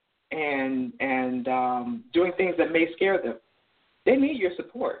there and doing things that may scare them. They need your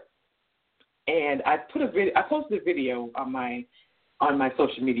support. And I posted a video on my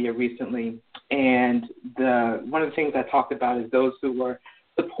social media recently, and one of the things I talked about is those who are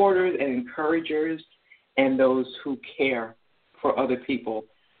supporters and encouragers and those who care for other people.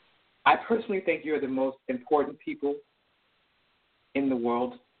 I personally think you're the most important people in the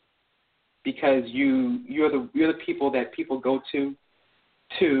world because you're the people that people go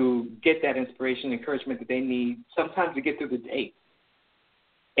to get that inspiration and encouragement that they need sometimes to get through the day.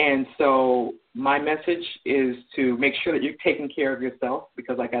 And so my message is to make sure that you're taking care of yourself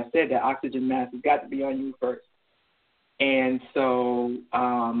because, like I said, that oxygen mask has got to be on you first. And so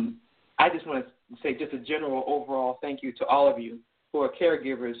I just want to say just a general overall thank you to all of you who are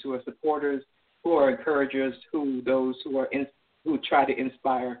caregivers, who are supporters, who are encouragers, who try to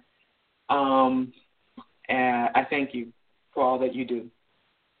inspire. And I thank you for all that you do.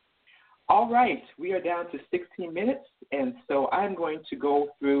 All right, we are down to 16 minutes, and so I'm going to go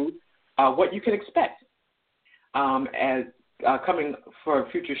through what you can expect as coming for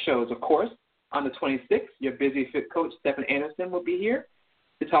future shows. Of course, on the 26th, your Busy Fit coach, Stephen Anderson, will be here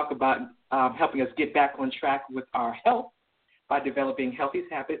to talk about helping us get back on track with our health by developing healthy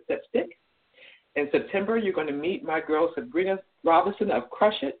habits that stick. In September, you're going to meet my girl, Sabrina Robinson of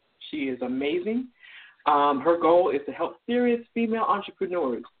Crush It. She is amazing. Her goal is to help serious female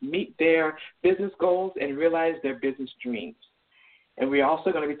entrepreneurs meet their business goals and realize their business dreams. And we're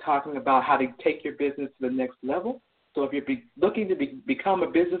also going to be talking about how to take your business to the next level. So if you're looking to become a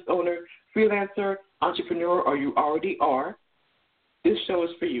business owner, freelancer, entrepreneur, or you already are, this show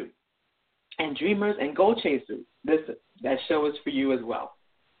is for you. And dreamers and goal chasers, that show is for you as well.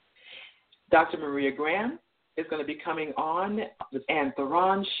 Dr. Maria Graham is going to be coming on, and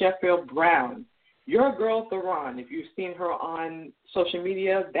Theron Sheffield Brown. Your girl, Theron, if you've seen her on social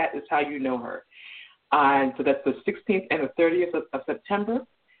media, that is how you know her. And so that's the 16th and the 30th of September.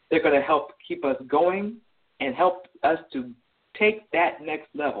 They're going to help keep us going and help us to take that next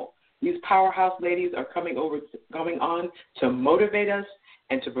level. These powerhouse ladies are going on to motivate us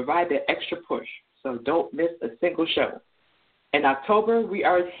and to provide that extra push. So don't miss a single show. In October, we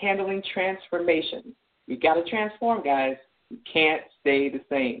are handling transformation. We got to transform, guys. We can't stay the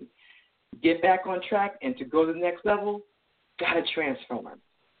same. Get back on track, and to go to the next level, got to transform.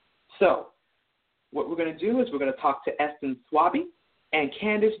 So what we're going to do is we're going to talk to Esten Swaby and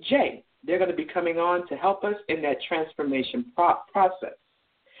Candace J. They're going to be coming on to help us in that transformation process.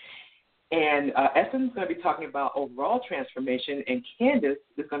 And Esten's going to be talking about overall transformation, and Candace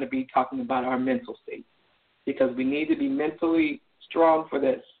is going to be talking about our mental state, because we need to be mentally strong for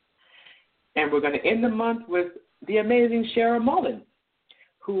this. And we're going to end the month with the amazing Shara Mullen,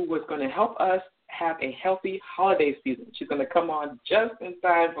 who was going to help us have a healthy holiday season. She's going to come on just in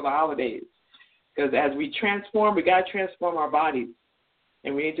time for the holidays, because as we transform, we got to transform our bodies.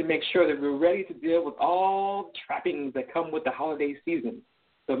 And we need to make sure that we're ready to deal with all the trappings that come with the holiday season.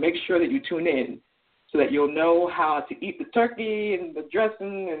 So make sure that you tune in so that you'll know how to eat the turkey and the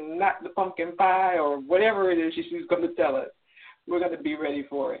dressing and not the pumpkin pie or whatever it is she's going to tell us. We're going to be ready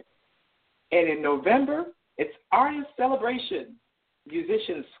for it. And in November, it's Artist Celebration.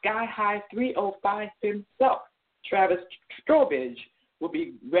 Musician Sky High 305 himself, Travis Strobridge, will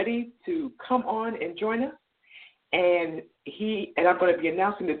be ready to come on and join us. And I'm going to be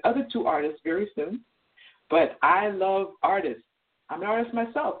announcing the other two artists very soon. But I love artists. I'm an artist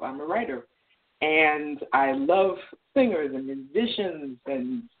myself. I'm a writer. And I love singers and musicians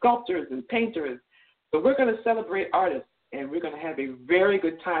and sculptors and painters. So we're going to celebrate artists, and we're going to have a very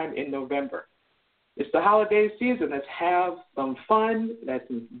good time in November. It's the holiday season. Let's have some fun.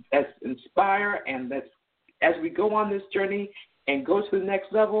 Let's inspire, and as we go on this journey and go to the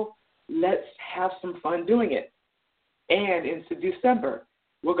next level, let's have some fun doing it. And into December,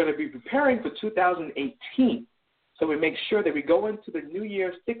 we're going to be preparing for 2018. So we make sure that we go into the new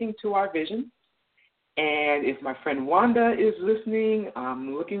year sticking to our vision. And if my friend Wanda is listening,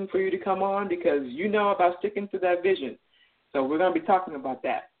 I'm looking for you to come on, because you know about sticking to that vision. So we're going to be talking about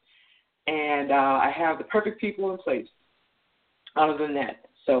that. And I have the perfect people in place other than that.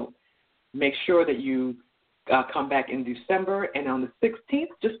 So make sure that you come back in December. And on the 16th,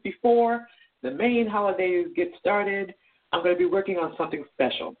 just before the main holidays get started, I'm going to be working on something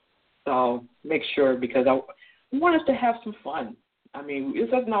special. So make sure, because I want us to have some fun. I mean, this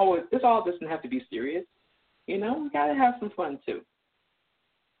all doesn't have to be serious. You know, we got to have some fun too.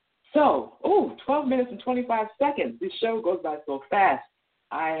 So, 12 minutes and 25 seconds. This show goes by so fast.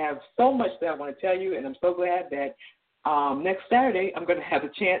 I have so much that I want to tell you, and I'm so glad that next Saturday I'm going to have a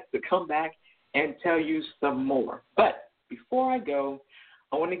chance to come back and tell you some more. But before I go,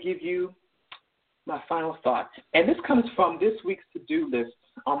 I want to give you my final thoughts. And this comes from this week's to-do list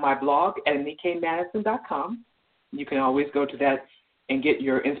on my blog at AnikaMadison.com. You can always go to that and get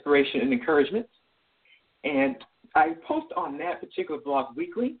your inspiration and encouragement. And I post on that particular blog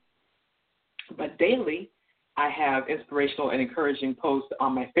weekly, but daily I have inspirational and encouraging posts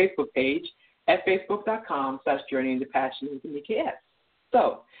on my Facebook page at facebook.com/Journey into Passion with Anika S.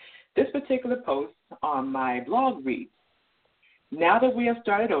 So this particular post on my blog reads, now that we have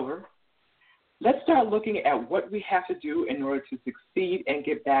started over, let's start looking at what we have to do in order to succeed and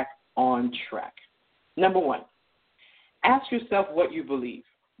get back on track. Number one, ask yourself what you believe.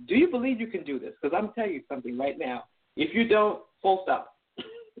 Do you believe you can do this? Because I'm telling you something right now. If you don't, full stop.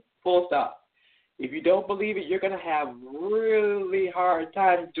 Full stop. If you don't believe it, you're going to have really hard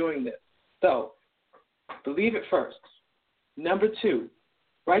time doing this. So believe it first. Number two,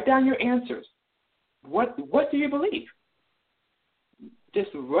 write down your answers. What do you believe? Just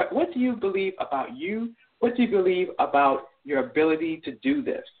what do you believe about you? What do you believe about your ability to do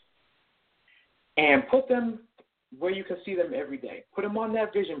this? And put them where you can see them every day. Put them on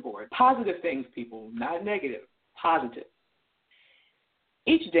that vision board. Positive things, people, not negative. Positive.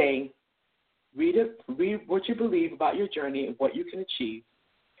 Each day, read what you believe about your journey and what you can achieve.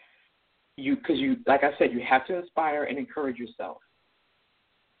 Because like I said, you have to inspire and encourage yourself.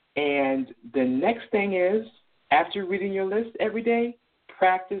 And the next thing is, after reading your list every day,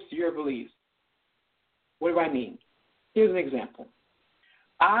 practice your beliefs. What do I mean? Here's an example.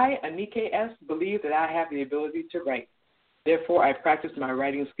 I, Anika S, believe that I have the ability to write. Therefore, I practice my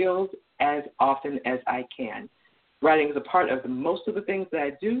writing skills as often as I can. Writing is a part of most of the things that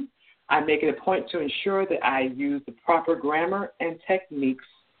I do. I make it a point to ensure that I use the proper grammar and techniques,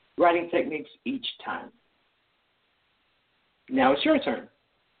 writing techniques each time. Now it's your turn.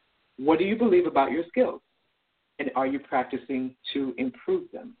 What do you believe about your skills? And are you practicing to improve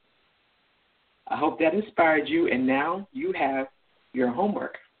them? I hope that inspired you, and now you have your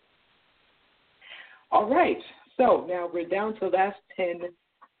homework. All right, so now we're down to the last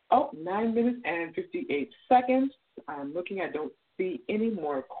 9 minutes and 58 seconds. I'm looking, I don't see any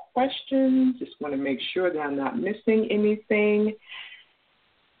more questions. Just want to make sure that I'm not missing anything.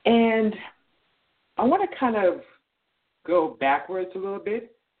 And I want to kind of go backwards a little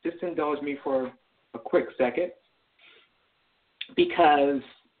bit. Just indulge me for a quick second, because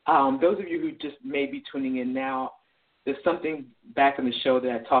those of you who just may be tuning in now, there's something back in the show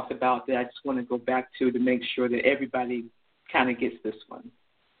that I talked about that I just want to go back to make sure that everybody kind of gets this one.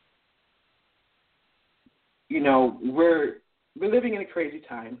 You know, we're living in a crazy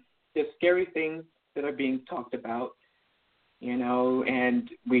time. There's scary things that are being talked about, you know, and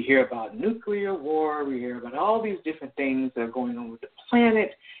we hear about nuclear war. We hear about all these different things that are going on with the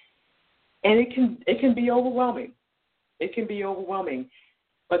planet, and it can be overwhelming. It can be overwhelming.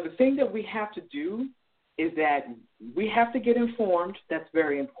 But the thing that we have to do is that we have to get informed. That's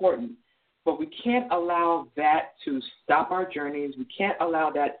very important. But we can't allow that to stop our journeys. We can't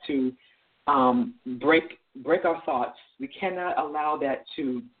allow that to break our thoughts. We cannot allow that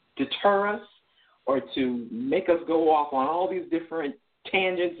to deter us or to make us go off on all these different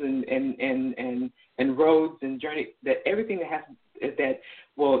tangents and roads and journeys. That everything that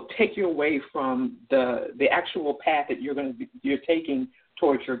will take you away from the actual path that you're taking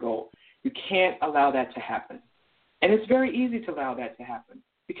towards your goal. You can't allow that to happen. And it's very easy to allow that to happen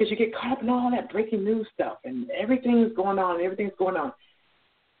because you get caught up in all that breaking news stuff and everything's going on.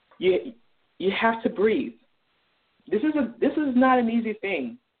 You have to breathe. This is not an easy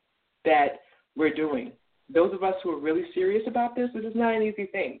thing that we're doing. Those of us who are really serious about this is not an easy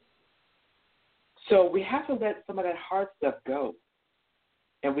thing. So we have to let some of that hard stuff go,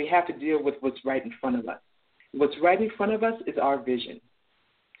 and we have to deal with what's right in front of us. What's right in front of us is our vision.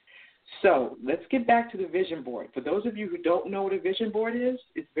 So let's get back to the vision board. For those of you who don't know what a vision board is,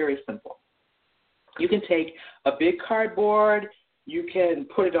 it's very simple. You can take a big cardboard, you can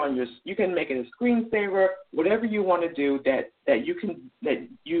put it on you can make it a screensaver, whatever you want to do that you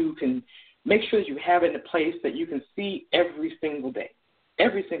can make sure that you have it in a place that you can see every single day.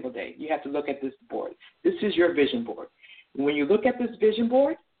 Every single day, you have to look at this board. This is your vision board. When you look at this vision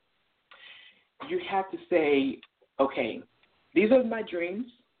board, you have to say, okay, these are my dreams.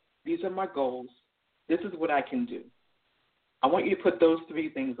 These are my goals. This is what I can do. I want you to put those three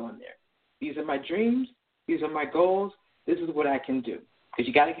things on there. These are my dreams. These are my goals. This is what I can do. Because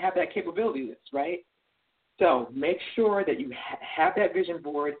you got to have that capability list, right? So make sure that you have that vision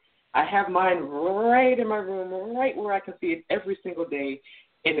board. I have mine right in my room, right where I can see it every single day.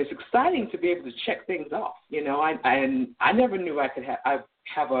 And it's exciting to be able to check things off. You know, I never knew I could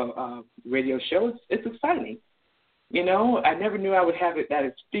have a radio show. It's exciting. You know, I never knew I would have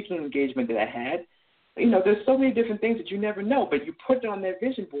that speaking engagement that I had. You know, there's so many different things that you never know, but you put it on that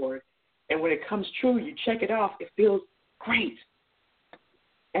vision board, and when it comes true, you check it off. It feels great.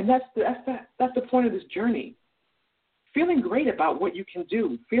 And that's the point of this journey. Feeling great about what you can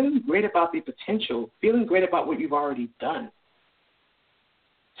do, feeling great about the potential, feeling great about what you've already done.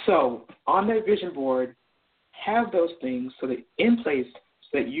 So on that vision board, have those things in place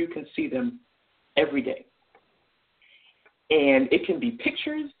so that you can see them every day. And it can be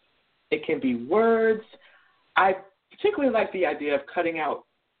pictures, it can be words. I particularly like the idea of cutting out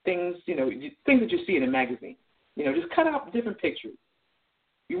things, you know, things that you see in a magazine. You know, just cut out different pictures.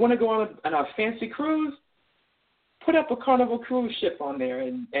 You want to go on a fancy cruise? Put up a Carnival cruise ship on there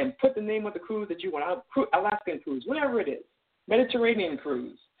and put the name of the cruise that you want, Alaskan cruise, whatever it is, Mediterranean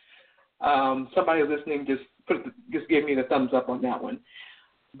cruise. Somebody listening just gave me the thumbs up on that one.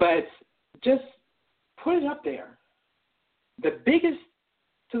 But just put it up there. The biggest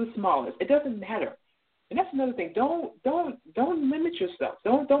to the smallest. It doesn't matter. And that's another thing. Don't limit yourself.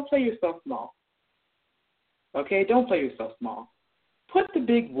 Don't play yourself small. Okay? Don't play yourself small. Put the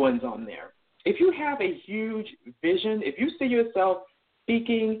big ones on there. If you have a huge vision, if you see yourself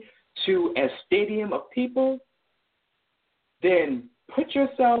speaking to a stadium of people, then put your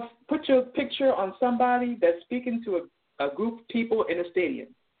picture on somebody that's speaking to a group of people in a stadium.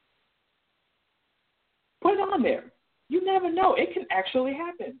 Put it on there. You never know. It can actually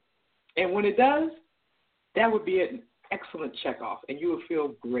happen. And when it does, that would be an excellent checkoff, and you will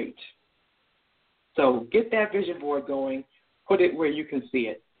feel great. So get that vision board going. Put it where you can see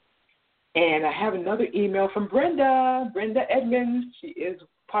it. And I have another email from Brenda Edmonds. She is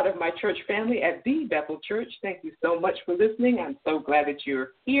part of my church family at the Bethel Church. Thank you so much for listening. I'm so glad that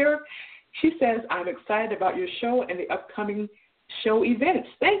you're here. She says, I'm excited about your show and the upcoming show events.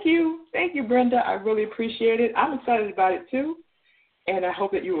 Thank you. Thank you, Brenda. I really appreciate it. I'm excited about it, too. And I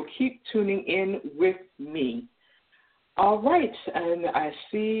hope that you will keep tuning in with me. All right. And I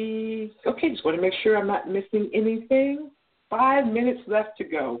see. Okay, just want to make sure I'm not missing anything. 5 minutes left to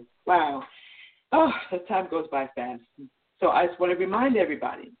go. Wow. Oh, the time goes by fast. So I just want to remind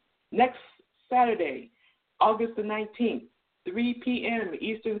everybody, next Saturday, August the 19th, 3 p.m.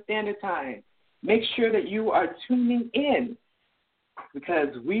 Eastern Standard Time, make sure that you are tuning in because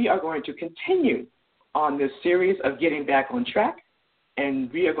we are going to continue on this series of getting back on track,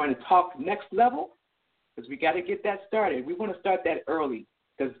 and we are going to talk next level because we got to get that started. We want to start that early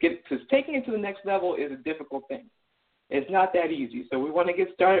because taking it to the next level is a difficult thing. It's not that easy. So we want to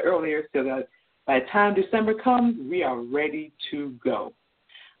get started earlier so that by the time December comes, we are ready to go.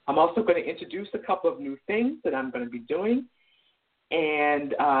 I'm also going to introduce a couple of new things that I'm going to be doing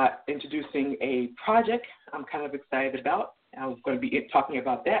and introducing a project I'm kind of excited about. I'm going to be talking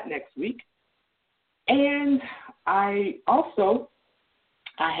about that next week. And I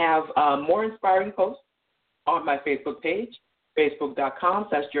have more inspiring posts on my Facebook page,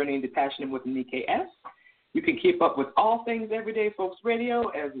 facebook.com/Journey into Passion with Anika S. You can keep up with all things Everyday Folks Radio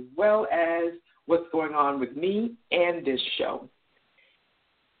as well as what's going on with me and this show.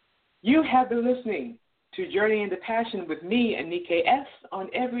 You have been listening to Journey into Passion with me, Anika S, on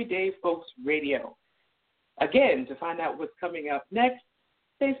Everyday Folks Radio. Again, to find out what's coming up next,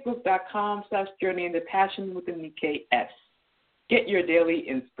 facebook.com/Journey into Passion with Anika S. Get your daily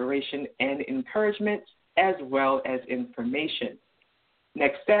inspiration and encouragement as well as information.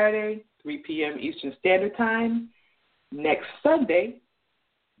 Next Saturday, 3 p.m. Eastern Standard Time. Next Sunday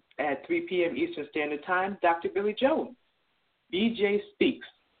at 3 p.m. Eastern Standard Time, Dr. Billy Jones, BJ Speaks,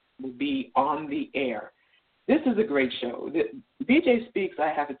 will be on the air. This is a great show. BJ Speaks, I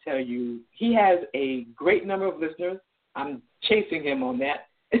have to tell you, he has a great number of listeners. I'm chasing him on that.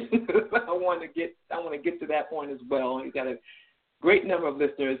 I want to get to that point as well. He's got a great number of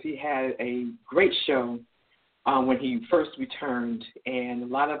listeners. He had a great show when he first returned, and a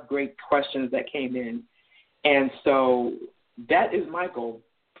lot of great questions that came in. And so that is my goal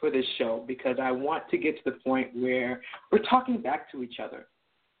for this show because I want to get to the point where we're talking back to each other.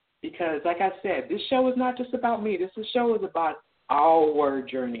 Because, like I said, this show is not just about me. This show is about our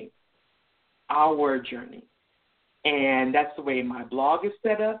journey. Our journey. And that's the way my blog is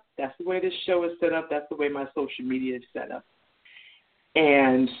set up. That's the way this show is set up. That's the way my social media is set up.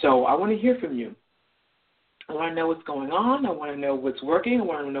 And so I want to hear from you. I want to know what's going on. I want to know what's working. I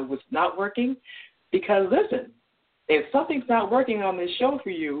want to know what's not working. Because, listen, if something's not working on this show for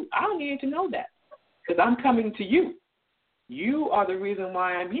you, I need to know that because I'm coming to you. You are the reason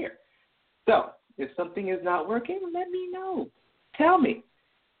why I'm here. So if something is not working, let me know. Tell me.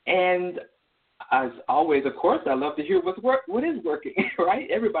 And as always, of course, I love to hear what is working, right?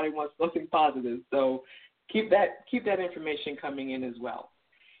 Everybody wants something positive. So keep that information coming in as well.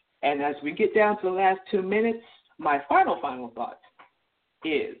 And as we get down to the last 2 minutes, my final thought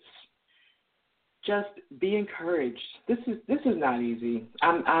is just be encouraged. This is not easy.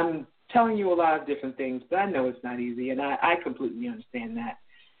 I'm telling you a lot of different things, but I know it's not easy, and I completely understand that.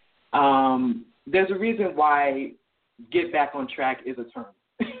 There's a reason why get back on track is a term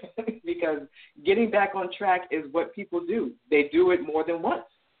because getting back on track is what people do. They do it more than once,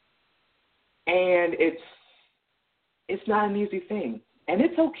 and it's not an easy thing, and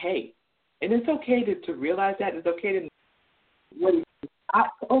it's okay. And it's okay to realize that. It's okay to what is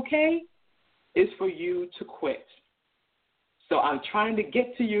not okay is for you to quit. So I'm trying to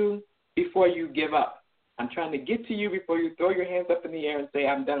get to you before you give up. I'm trying to get to you before you throw your hands up in the air and say,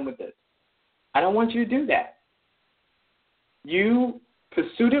 I'm done with this. I don't want you to do that. You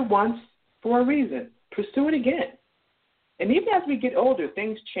pursued it once for a reason. Pursue it again. And even as we get older,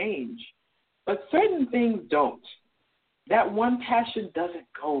 things change. But certain things don't. That one passion doesn't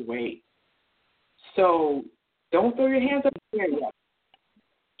go away. So don't throw your hands up in the air yet.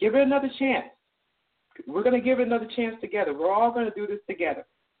 Give it another chance. We're going to give it another chance together. We're all going to do this together.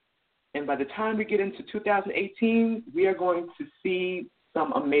 And by the time we get into 2018, we are going to see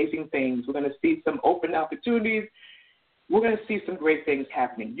some amazing things. We're going to see some open opportunities. We're going to see some great things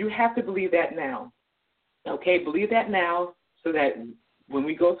happening. You have to believe that now. Okay, believe that now so that when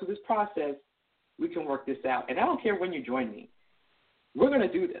we go through this process, we can work this out. And I don't care when you join me. We're going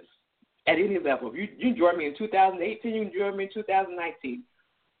to do this at any level. If you join me in 2018, you can join me in 2019.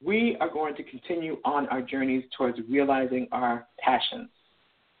 We are going to continue on our journeys towards realizing our passions.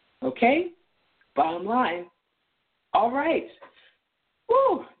 Okay? Bottom line. All right.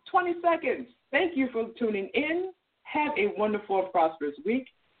 20 seconds. Thank you for tuning in. Have a wonderful and prosperous week.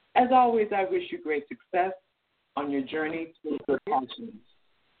 As always, I wish you great success on your journey to your passions.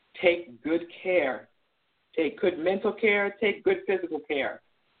 Take good care. Take good mental care. Take good physical care.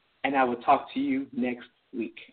 And I will talk to you next week.